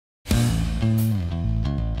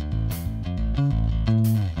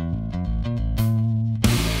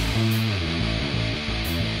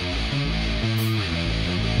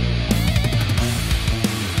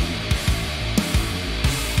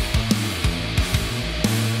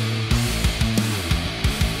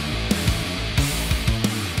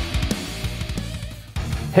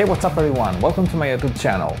Hey, what's up everyone, welcome to my YouTube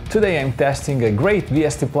channel. Today I'm testing a great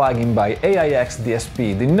VST plugin by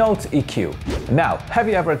AIXDSP, the Note EQ. Now, have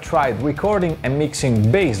you ever tried recording and mixing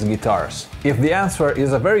bass guitars? If the answer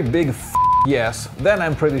is a very big yes, then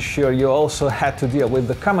I'm pretty sure you also had to deal with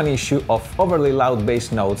the common issue of overly loud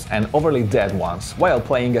bass notes and overly dead ones while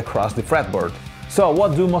playing across the fretboard. So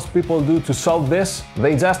what do most people do to solve this?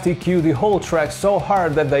 They just EQ the whole track so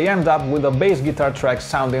hard that they end up with a bass guitar track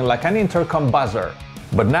sounding like an intercom buzzer.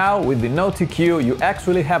 But now, with the Note EQ, you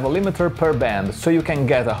actually have a limiter per band, so you can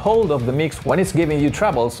get a hold of the mix when it's giving you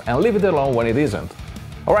troubles and leave it alone when it isn't.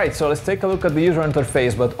 Alright, so let's take a look at the user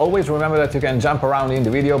interface, but always remember that you can jump around in the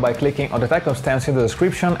video by clicking on the timestamps in the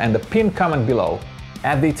description and the pinned comment below.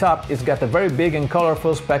 At the top, it's got a very big and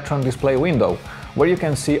colorful spectrum display window, where you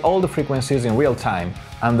can see all the frequencies in real time.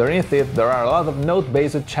 Underneath it, there are a lot of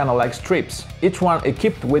note-based channel-like strips, each one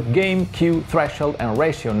equipped with gain, cue, threshold and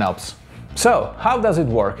ratio knobs. So, how does it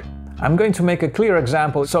work? I'm going to make a clear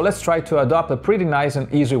example, so let's try to adopt a pretty nice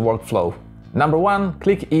and easy workflow. Number 1,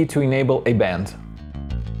 click E to enable a band.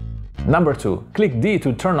 Number 2, click D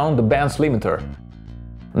to turn on the band's limiter.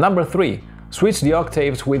 Number 3, switch the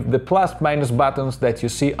octaves with the plus-minus buttons that you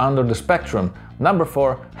see under the spectrum. Number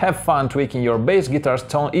 4, have fun tweaking your bass guitar's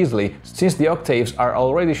tone easily, since the octaves are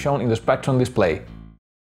already shown in the spectrum display.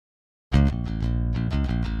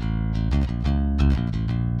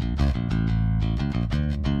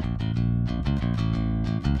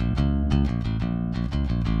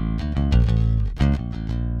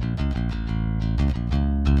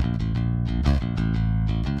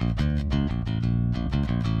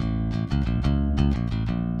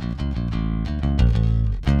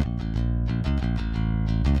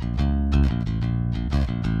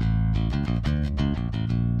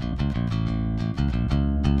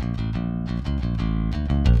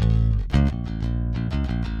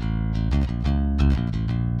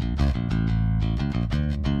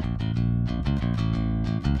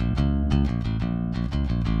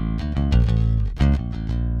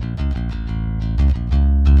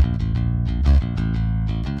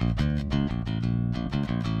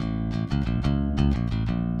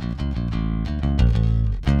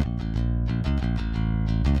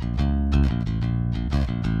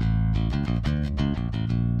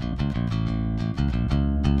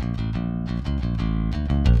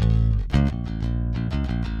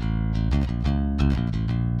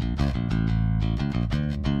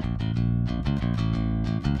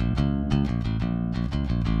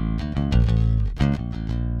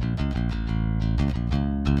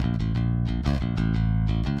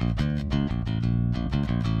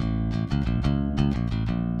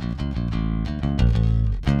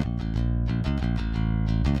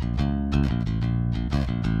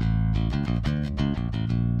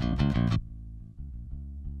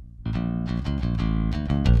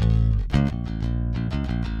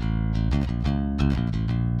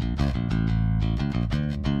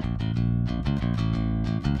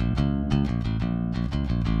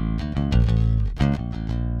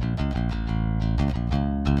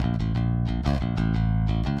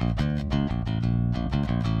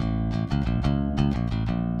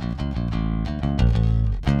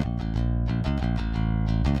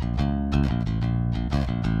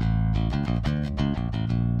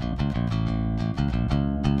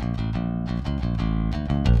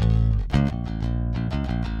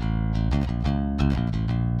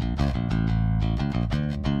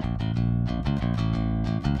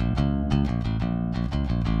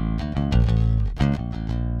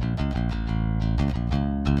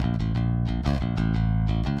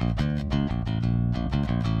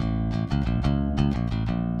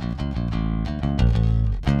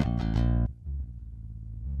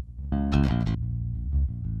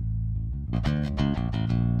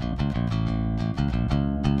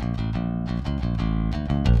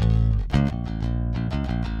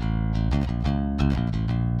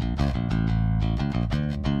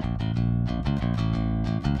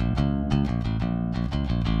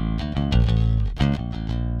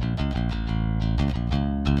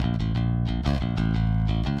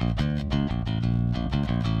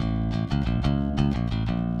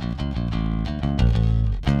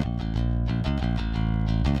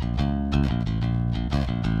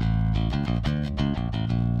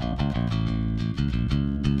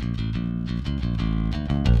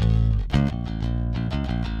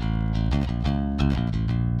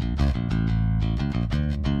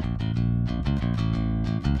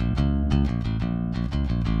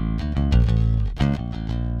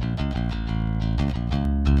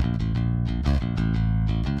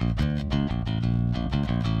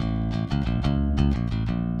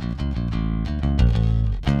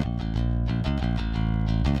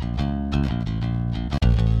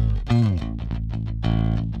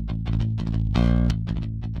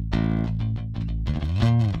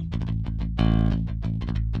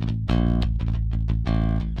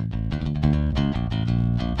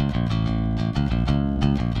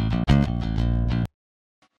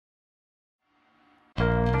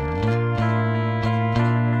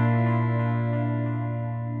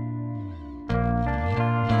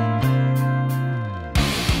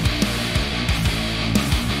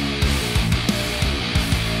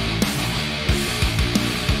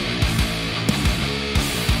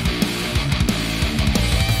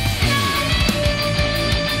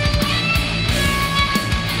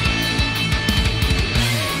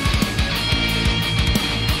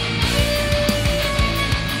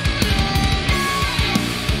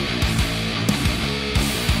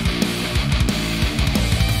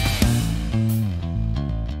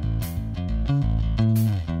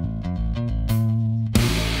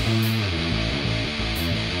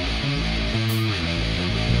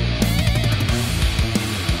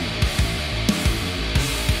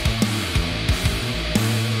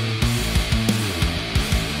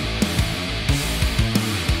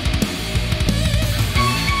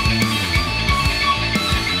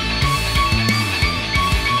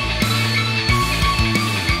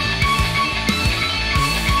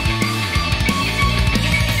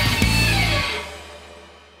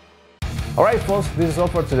 Alright folks, this is all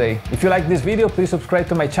for today. If you like this video, please subscribe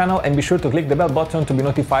to my channel and be sure to click the bell button to be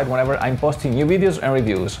notified whenever I'm posting new videos and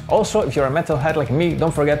reviews. Also, if you're a metalhead like me,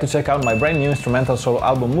 don't forget to check out my brand new instrumental solo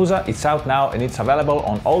album Musa. It's out now and it's available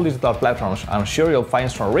on all digital platforms. I'm sure you'll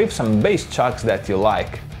find some riffs and bass chucks that you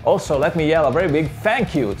like. Also, let me yell a very big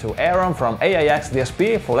thank you to Aaron from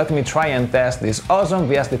AIXDSP for letting me try and test this awesome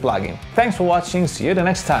VST plugin. Thanks for watching, see you the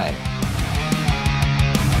next time!